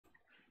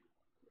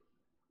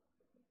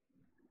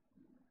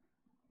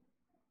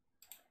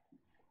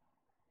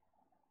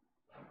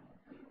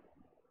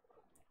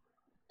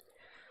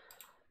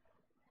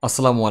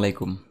আসসালামু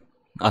আলাইকুম।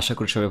 আশা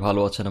করি সবাই ভালো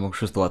আছেন এবং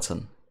সুস্থ আছেন।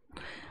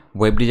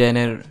 ওয়েব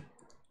ডিজাইনের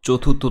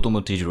চতুর্থতম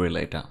টিউটোরিয়াল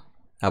এটা,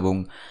 এবং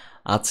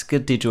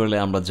আজকের টিউটোরিয়ালে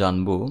আমরা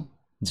জানব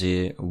যে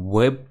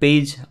ওয়েব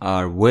পেজ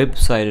আর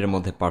ওয়েবসাইটের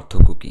মধ্যে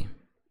পার্থক্য কী।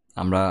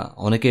 আমরা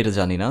অনেকে এটা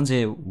জানি না যে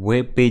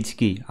ওয়েব পেজ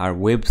কী আর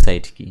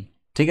ওয়েবসাইট কী।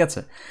 ঠিক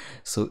আছে,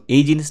 সো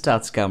এই জিনিসটা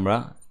আজকে আমরা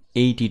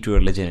এই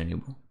টিউটোরিয়ালে জেনে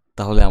নেব,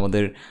 তাহলে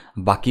আমাদের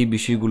বাকি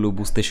বিষয়গুলো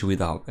বুঝতে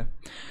সুবিধা হবে।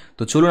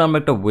 তো চলুন আমরা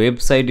একটা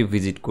ওয়েবসাইটে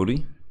ভিজিট করি,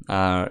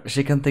 আর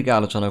সেখান থেকে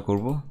আলোচনা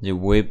করব যে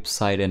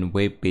ওয়েবসাইট অ্যান্ড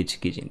ওয়েব পেজ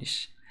কী জিনিস।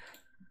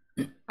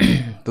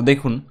 তো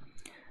দেখুন,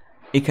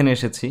 এখানে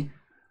এসেছি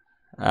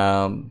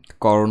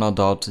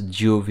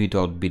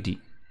corona.gov.bd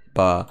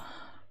বা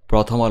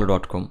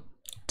prothomalo.com,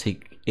 ঠিক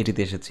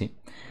এটিতে এসেছি।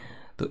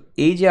 তো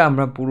এই যে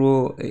আমরা পুরো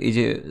এই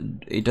যে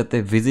এটাতে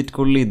ভিজিট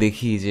করলেই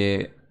দেখি যে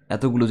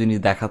এতগুলো জিনিস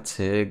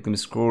দেখাচ্ছে, একদম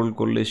স্ক্রোল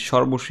করলে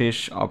সর্বশেষ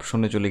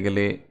অপশনে চলে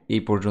গেলে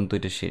এই পর্যন্ত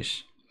এটা শেষ।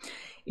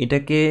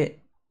 এটাকে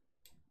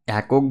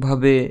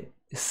এককভাবে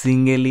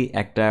সিঙ্গেলি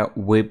একটা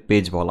ওয়েব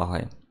পেজ বলা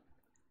হয়,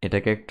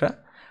 এটাকে একটা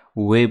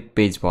ওয়েব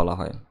পেজ বলা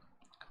হয়।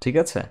 ঠিক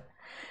আছে,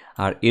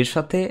 আর এর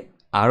সাথে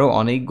আরও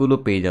অনেকগুলো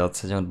পেজ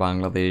আছে, যেমন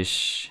বাংলাদেশ,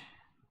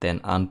 দেন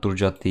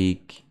আন্তর্জাতিক,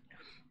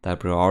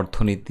 তারপরে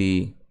অর্থনীতি,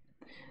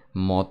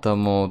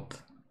 মতামত,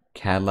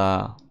 খেলা,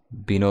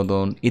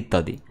 বিনোদন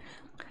ইত্যাদি।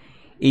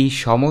 এই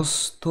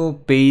সমস্ত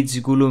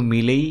পেজগুলো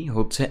মিলেই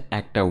হচ্ছে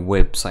একটা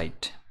ওয়েবসাইট।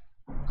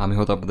 আমি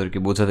হয়তো আপনাদেরকে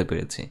বোঝাতে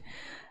পেরেছি।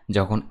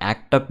 যখন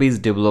একটা পেজ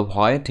ডেভেলপ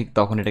হয় ঠিক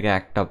তখন এটাকে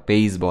একটা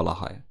পেজ বলা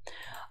হয়,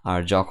 আর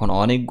যখন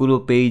অনেকগুলো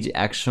পেজ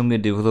একসঙ্গে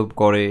ডেভেলপ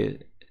করে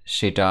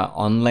সেটা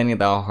অনলাইনে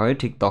দেওয়া হয়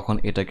ঠিক তখন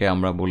এটাকে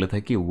আমরা বলে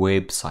থাকি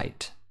ওয়েবসাইট।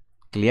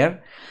 ক্লিয়ার?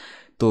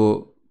 তো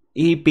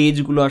এই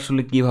পেজগুলো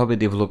আসলে কিভাবে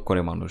ডেভেলপ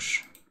করে মানুষ?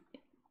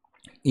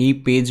 এই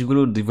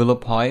পেজগুলো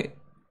ডেভেলপ হয়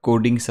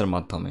কোডিংসের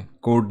মাধ্যমে,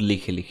 কোড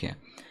লিখে লিখে।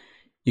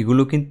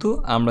 এগুলো কিন্তু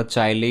আমরা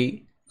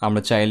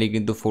চাইলেই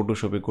কিন্তু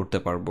ফটোশপে করতে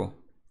পারবো।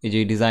 এই যে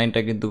ডিজাইনটা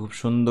কিন্তু খুব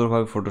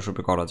সুন্দরভাবে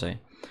ফটোশপে করা যায়,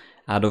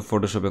 অ্যাডোব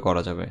ফটোশপে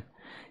করা যাবে।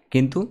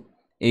 কিন্তু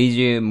এই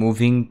যে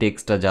মুভিং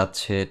টেক্সটটা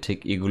যাচ্ছে ঠিক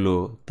এগুলো,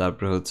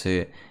 তারপরে হচ্ছে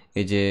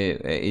এই যে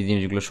এই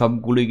জিনিসগুলো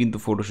সবগুলোই কিন্তু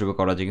ফটোশপে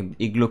করা যায়, কিন্তু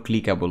এগুলো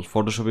ক্লিকেবল।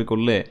 ফটোশপে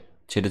করলে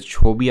সেটা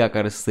ছবি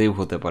আকারে সেভ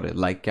হতে পারে।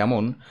 লাইক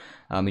কেমন,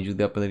 আমি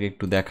যদি আপনাদেরকে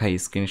একটু দেখাই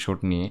স্ক্রিনশট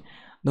নিয়ে,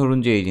 ধরুন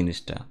যে এই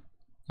জিনিসটা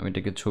আমি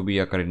এটাকে ছবি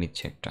আকারে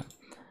নিচ্ছি, একটা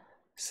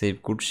সেভ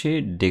করছি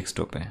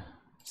ডেস্কটপে,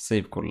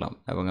 সেভ করলাম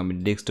এবং আমি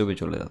ডেস্কটপে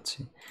চলে যাচ্ছি।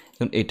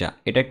 এখন এটা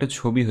একটা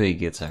ছবি হয়ে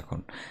গিয়েছে।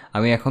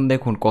 আমি এখন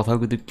দেখুন কোথাও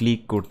কিন্তু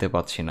ক্লিক করতে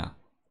পারছি না।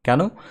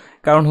 কেন?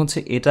 কারণ হচ্ছে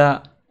এটা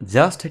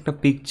জাস্ট একটা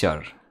পিকচার।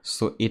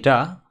 সো এটা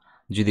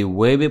যদি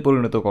ওয়েবে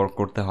পরিণত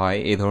করতে হয়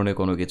এই ধরনের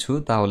কোনো কিছু,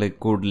 তাহলে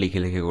কোড লিখে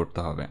লিখে করতে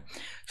হবে।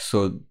 সো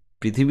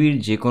পৃথিবীর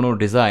যে কোনো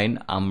ডিজাইন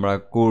আমরা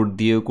কোড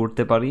দিয়েও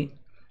করতে পারি,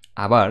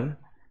 আবার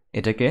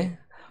এটাকে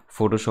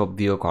ফটোশপ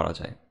দিয়েও করা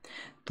যায়।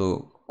 তো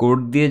কোড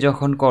দিয়ে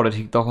যখন করে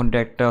ঠিক তখন এটা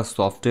একটা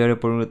সফটওয়্যারে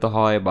পরিণত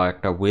হয়, বা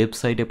একটা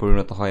ওয়েবসাইটে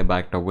পরিণত হয়, বা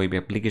একটা ওয়েব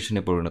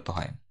অ্যাপ্লিকেশনে পরিণত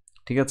হয়।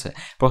 ঠিক আছে,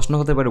 প্রশ্ন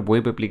হতে পারে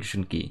ওয়েব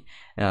অ্যাপ্লিকেশন কি?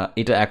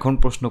 এটা এখন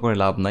প্রশ্ন করে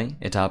লাভ নাই,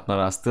 এটা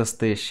আপনারা আস্তে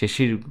আস্তে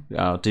শেষের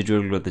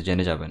টিউটোরিয়ালগুলোতে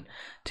জেনে যাবেন।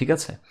 ঠিক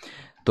আছে,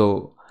 তো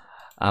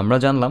আমরা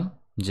জানলাম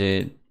যে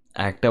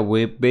একটা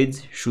ওয়েব পেজ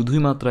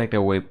শুধুই মাত্র একটা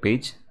ওয়েব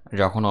পেজ।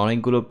 যখন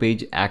অনেকগুলো পেজ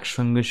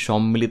একসঙ্গে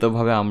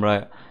সম্মিলিতভাবে আমরা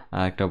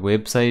একটা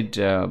ওয়েবসাইট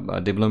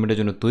ডেভেলপমেন্টের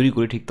জন্য তৈরি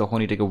করি ঠিক তখন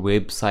এটাকে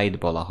ওয়েবসাইট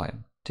বলা হয়।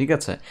 ঠিক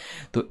আছে,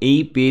 তো এই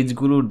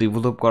পেজগুলো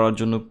ডেভেলপ করার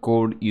জন্য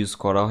কোড ইউজ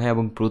করা হয়,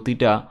 এবং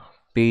প্রতিটা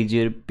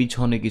পেজের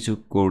পিছনে কিছু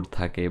কোড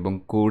থাকে, এবং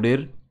কোডের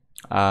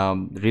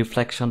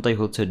রিফ্লেকশনটাই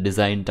হচ্ছে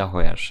ডিজাইনটা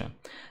হয়ে আসে।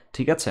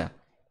 ঠিক আছে,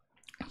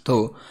 তো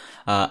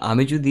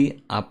আমি যদি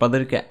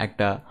আপনাদেরকে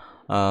একটা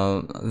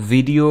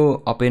ভিডিও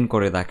ওপেন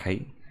করে দেখাই,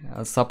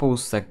 সাপোজ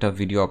একটা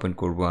ভিডিও ওপেন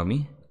করব আমি।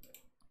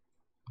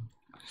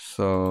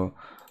 সো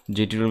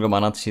যে টিউটোরিয়ালটা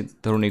বানাচ্ছি,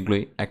 ধরুন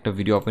এগুলোই একটা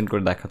ভিডিও ওপেন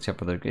করে দেখাচ্ছি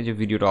আপনাদেরকে, যে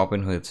ভিডিওটা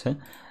ওপেন হয়েছে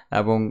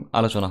এবং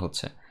আলোচনা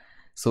হচ্ছে।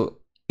 সো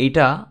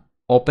এইটা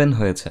ওপেন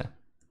হয়েছে,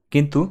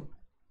 কিন্তু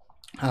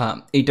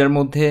এইটার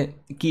মধ্যে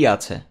কি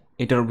আছে?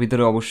 এটার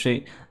ভিতরে অবশ্যই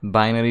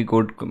বাইনারি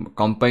কোড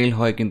কম্পাইল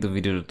হয়, কিন্তু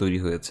ভিডিওটা তৈরি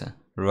হয়েছে,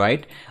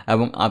 রাইট?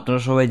 এবং আপনারা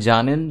সবাই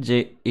জানেন যে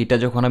এটা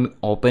যখন আমি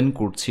ওপেন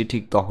করছি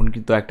ঠিক তখন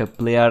কিন্তু একটা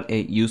প্লেয়ার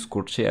ইউজ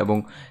করছে, এবং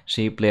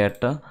সেই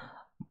প্লেয়ারটা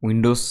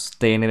উইন্ডোজ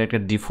 10-এর একটা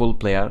ডিফল্ট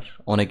প্লেয়ার।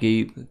 অনেকেই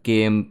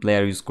কেএম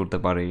প্লেয়ার ইউজ করতে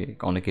পারে,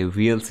 অনেকে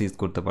ভিএলসি ইউজ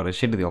করতে পারে,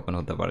 সেটা দিয়ে ওপেন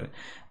হতে পারে।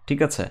 ঠিক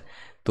আছে,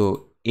 তো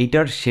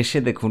এইটার শেষে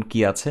দেখুন কি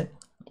আছে।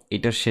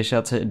 এটার শেষে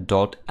আছে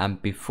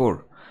 .mp4।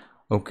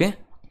 ওকে,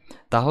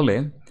 তাহলে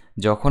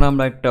যখন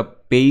আমরা একটা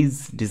পেজ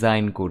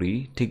ডিজাইন করি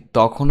ঠিক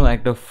তখনও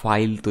একটা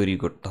ফাইল তৈরি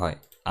করতে হয়।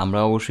 আমরা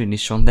অবশ্যই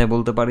নিঃসন্দেহে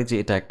বলতে পারি যে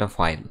এটা একটা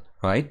ফাইল,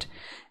 রাইট?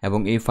 এবং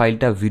এই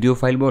ফাইলটা ভিডিও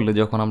ফাইল বললে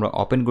যখন আমরা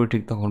ওপেন করি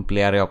ঠিক তখন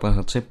প্লেয়ারে ওপেন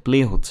হচ্ছে, প্লে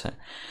হচ্ছে।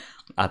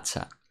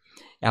 আচ্ছা,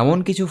 এমন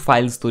কিছু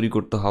ফাইলস তৈরি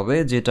করতে হবে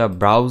যেটা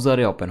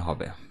ব্রাউজারে ওপেন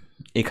হবে।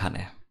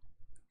 এখানে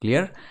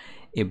ক্লিয়ার?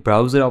 এই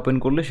ব্রাউজারে ওপেন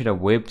করলে সেটা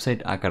ওয়েবসাইট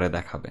আকারে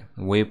দেখাবে,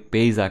 ওয়েব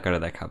পেজ আকারে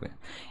দেখাবে।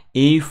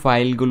 এই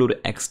ফাইলগুলোর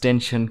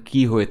এক্সটেনশন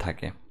কি হয়ে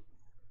থাকে?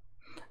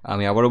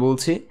 আমি আবারও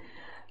বলছি,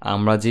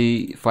 আমরা যেই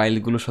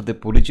ফাইলগুলোর সাথে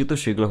পরিচিত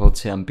সেগুলো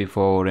হচ্ছে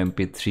MP4,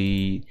 MP3,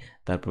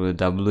 তারপরে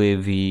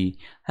WAV,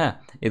 হ্যাঁ,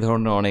 এ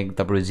ধরনের অনেক,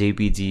 তারপরে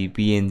JPG,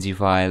 PNG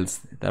ফাইলস,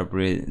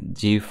 তারপরে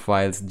জিপ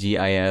ফাইলস,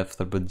 GIF,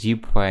 তারপরে জিপ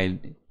ফাইল,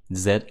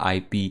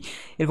 ZIP,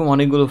 এরকম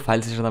অনেকগুলো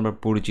ফাইলসের সাথে আমরা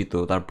পরিচিত।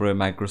 তারপরে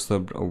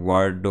মাইক্রোসফট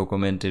ওয়ার্ড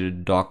ডকুমেন্টের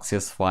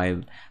ডক্সেস ফাইল,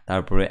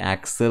 তারপরে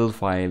Excel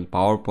file,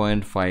 power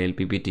point file,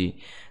 PPT,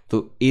 তো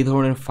এই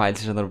ধরনের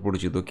ফাইলসের সাথে আমরা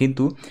পরিচিত।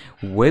 কিন্তু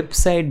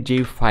ওয়েবসাইট যে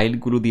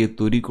ফাইলগুলো দিয়ে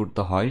তৈরি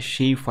করতে হয়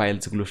সেই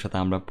ফাইলসগুলোর সাথে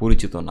আমরা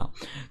পরিচিত না।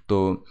 তো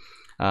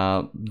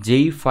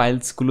যেই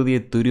ফাইলসগুলো দিয়ে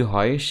তৈরি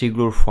হয়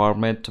সেগুলোর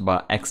ফরম্যাট বা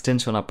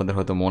এক্সটেনশন আপনাদের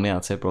হয়তো মনে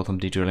আছে, প্রথম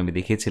টিউটোরিয়ালে আমি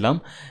দেখিয়েছিলাম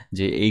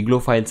যে এইগুলো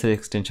ফাইলসের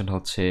এক্সটেনশন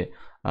হচ্ছে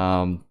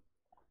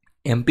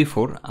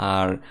MP4,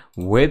 আর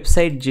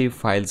ওয়েবসাইট যে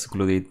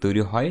ফাইলসগুলো দিয়ে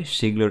তৈরি হয়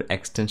সেগুলোর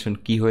এক্সটেনশন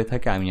কি হয়ে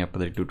থাকে আমি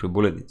আপনাদের একটু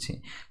বলে দিচ্ছি।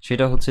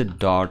 সেটা হচ্ছে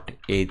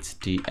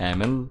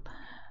 .html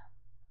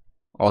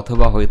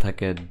অথবা হয়ে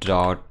থাকে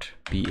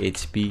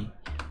 .php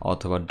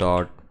অথবা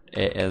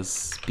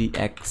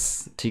 .aspx,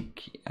 ঠিক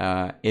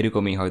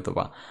এরকমই হয়তো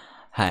বা,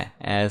 হ্যাঁ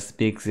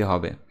aspxই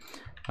হবে।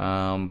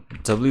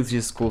 W3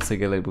 স্কুলসে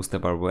গেলে বুঝতে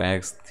পারবো,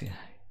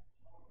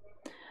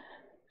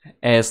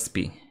 ASP,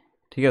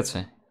 ঠিক আছে,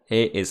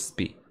 ASP,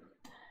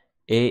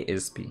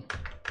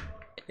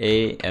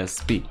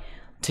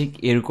 ঠিক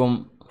এরকম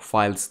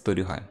ফাইলস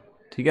তৈরি হয়,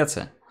 ঠিক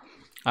আছে।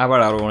 আবার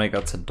আরও অনেক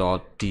আছে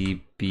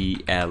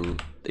 .tpl,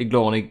 এগুলো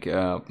অনেক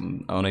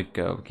অনেক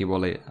কি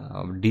বলে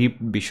ডিপ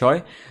বিষয়।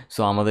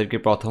 সো আমাদেরকে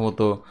প্রথমত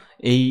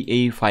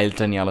এই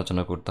ফাইলটা নিয়ে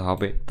আলোচনা করতে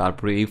হবে,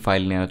 তারপরে এই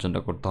ফাইল নিয়ে আলোচনা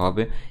করতে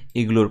হবে,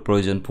 এগুলোর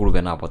প্রয়োজন পড়বে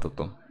না আপাতত,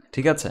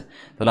 ঠিক আছে।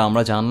 তাহলে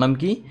আমরা জানলাম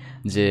কি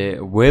যে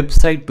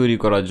ওয়েবসাইট তৈরি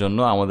করার জন্য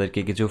আমাদেরকে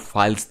কিছু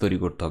ফাইলস তৈরি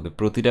করতে হবে,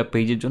 প্রতিটা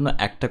পেজের জন্য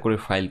একটা করে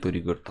ফাইল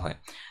তৈরি করতে হয়।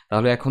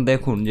 তাহলে এখন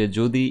দেখুন যে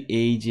যদি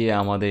এই যে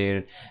আমাদের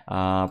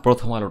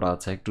প্রথম আলোটা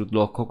আছে, একটু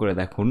লক্ষ্য করে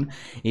দেখুন,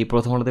 এই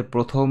প্রথম আলোতে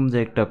প্রথম যে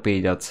একটা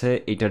পেজ আছে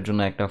এটার জন্য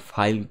একটা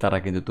ফাইল তারা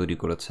কিন্তু তৈরি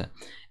করেছে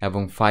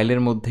এবং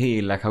ফাইলের মধ্যে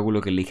এই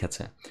লেখাগুলোকে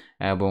লিখেছে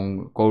এবং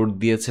কোড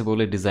দিয়েছে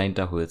বলে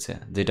ডিজাইনটা হয়েছে,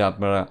 যেটা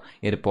আপনারা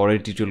এর পরের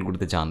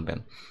টিউটোরিয়ালগুলোতে জানবেন,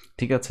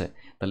 ঠিক আছে।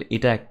 তাহলে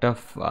এটা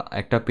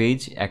একটা পেজ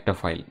একটা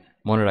ফাইল,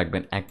 মনে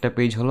রাখবেন একটা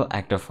পেজ হলো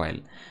একটা ফাইল,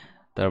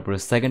 তারপরে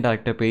সেকেন্ড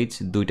আরেকটা পেজ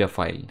দুইটা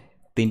ফাইল,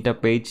 তিনটা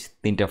পেজ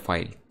তিনটা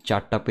ফাইল,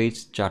 চারটা পেজ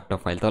চারটা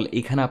ফাইল। তাহলে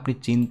এখানে আপনি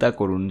চিন্তা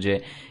করুন যে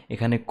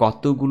এখানে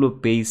কতগুলো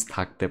পেজ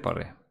থাকতে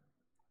পারে,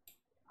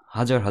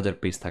 হাজার হাজার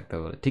পেজ থাকতে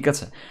পারে, ঠিক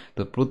আছে।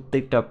 তো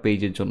প্রত্যেকটা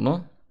পেজের জন্য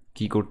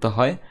কি করতে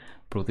হয়,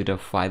 প্রতিটা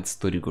ফাইলস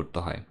তৈরি করতে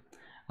হয়।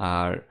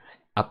 আর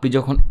আপনি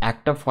যখন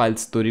একটা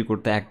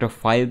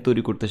ফাইল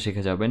তৈরি করতে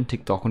শিখে যাবেন,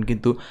 ঠিক তখন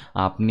কিন্তু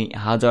আপনি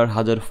হাজার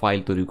হাজার ফাইল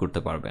তৈরি করতে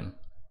পারবেন।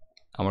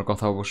 আমার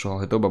কথা অবশ্য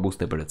হয়তো বা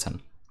বুঝতে পেরেছেন।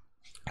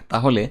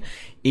 তাহলে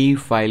এই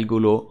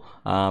ফাইলগুলো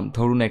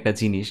ধরুন একটা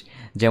জিনিস,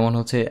 যেমন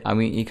হচ্ছে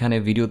আমি এখানে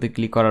ভিডিওতে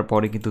ক্লিক করার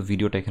পরে কিন্তু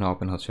ভিডিওটা এখানে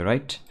ওপেন হচ্ছে,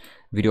 রাইট,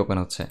 ভিডিও ওপেন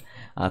হচ্ছে।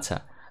 আচ্ছা,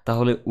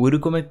 তাহলে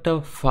ওইরকম একটা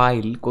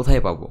ফাইল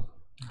কোথায় পাবো?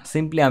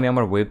 সিম্পলি আমি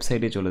আমার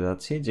ওয়েবসাইটে চলে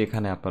যাচ্ছি,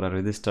 যেখানে আপনারা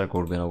রেজিস্টার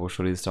করবেন, অবশ্য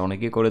রেজিস্টার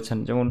অনেকেই করেছেন,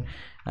 যেমন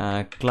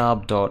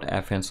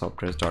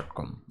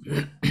club.fnsoftwares.com,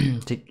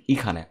 ঠিক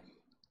এখানে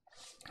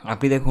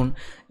আপনি দেখুন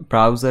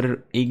ব্রাউজারের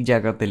এই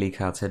জায়গাতে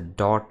লেখা আছে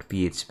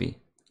 .php,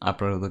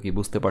 আপনারা তো কি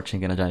বুঝতে পারছেন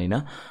কিনা জানি না,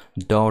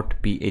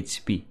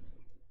 .php,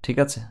 ঠিক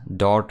আছে,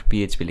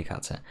 .php লেখা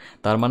আছে।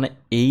 তার মানে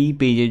এই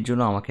পেজের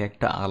জন্য আমাকে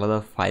একটা আলাদা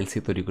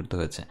ফাইলসই তৈরি করতে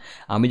হয়েছে।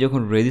 আমি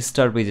যখন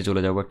রেজিস্টার পেজে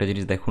চলে যাব, একটা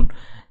জিনিস দেখুন,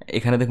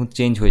 এখানে দেখুন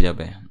চেঞ্জ হয়ে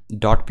যাবে।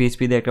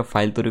 .php দিয়ে একটা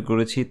ফাইল তৈরি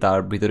করেছি, তার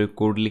ভিতরে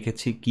কোড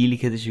লিখেছি, কী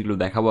লিখেছি সেগুলো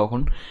দেখাবো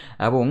এখন,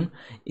 এবং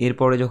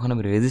এরপরে যখন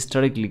আমি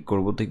রেজিস্টারে ক্লিক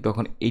করব ঠিক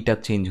তখন এইটা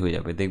চেঞ্জ হয়ে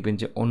যাবে, দেখবেন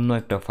যে অন্য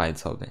একটা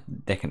ফাইলস হবে।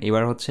 দেখেন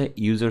এবার হচ্ছে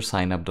ইউজার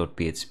সাইন আপ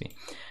 .php।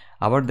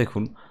 আবার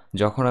দেখুন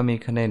যখন আমি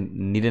এখানে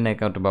নিড অ্যান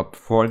অ্যাকাউন্ট বা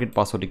ফরগেট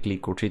পাসওয়ার্ডে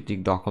ক্লিক করছি, ঠিক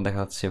তখন দেখা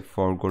যাচ্ছে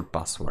ফরগট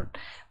পাসওয়ার্ড।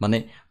 মানে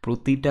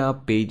প্রতিটা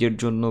পেজের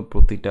জন্য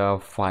প্রতিটা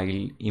ফাইল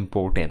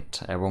ইম্পর্ট্যান্ট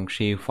এবং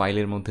সেই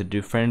ফাইলের মধ্যে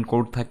ডিফারেন্ট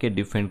কোড থাকে,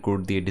 ডিফারেন্ট কোড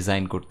দিয়ে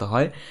ডিজাইন করতে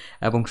হয়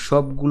এবং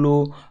সবগুলো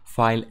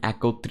ফাইল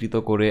একত্রিত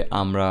করে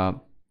আমরা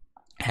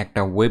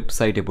একটা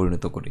ওয়েবসাইটে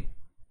পরিণত করি।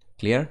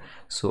 ক্লিয়ার?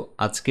 সো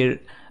আজকের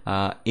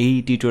এই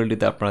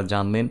টিউটোরিয়ালটিতে আপনারা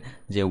জানলেন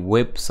যে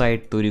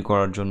ওয়েবসাইট তৈরি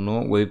করার জন্য,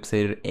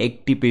 ওয়েবসাইটের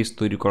একটি পেজ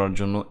তৈরি করার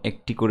জন্য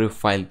একটি করে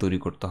ফাইল তৈরি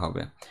করতে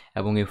হবে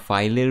এবং এই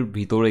ফাইলের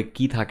ভিতরে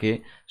কি থাকে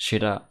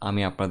সেটা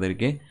আমি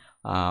আপনাদেরকে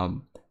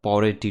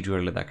পরের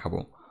টিউটোরিয়ালে দেখাবো।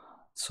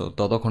 সো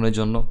ততক্ষণের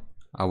জন্য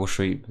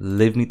অবশ্যই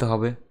লিভ নিতে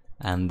হবে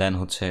অ্যান্ড দেন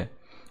হচ্ছে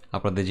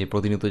আপনাদের যে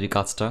প্রতিনিয়ত যে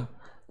কাজটা,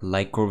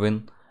 লাইক করবেন,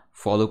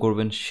 ফলো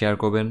করবেন, শেয়ার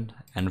করবেন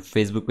অ্যান্ড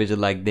ফেসবুক পেজে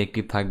লাইক দিয়ে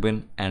অ্যাক্টিভ থাকবেন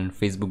অ্যান্ড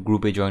ফেসবুক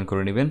গ্রুপে জয়েন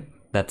করে নেবেন,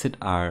 that's it.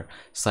 R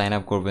sign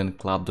up করবেন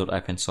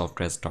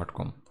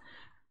club.fnsoftwares.com।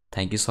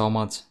 Thank you so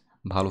much,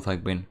 ভালো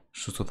থাকবেন,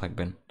 সুস্থ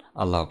থাকবেন,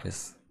 আল্লাহ হাফেজ।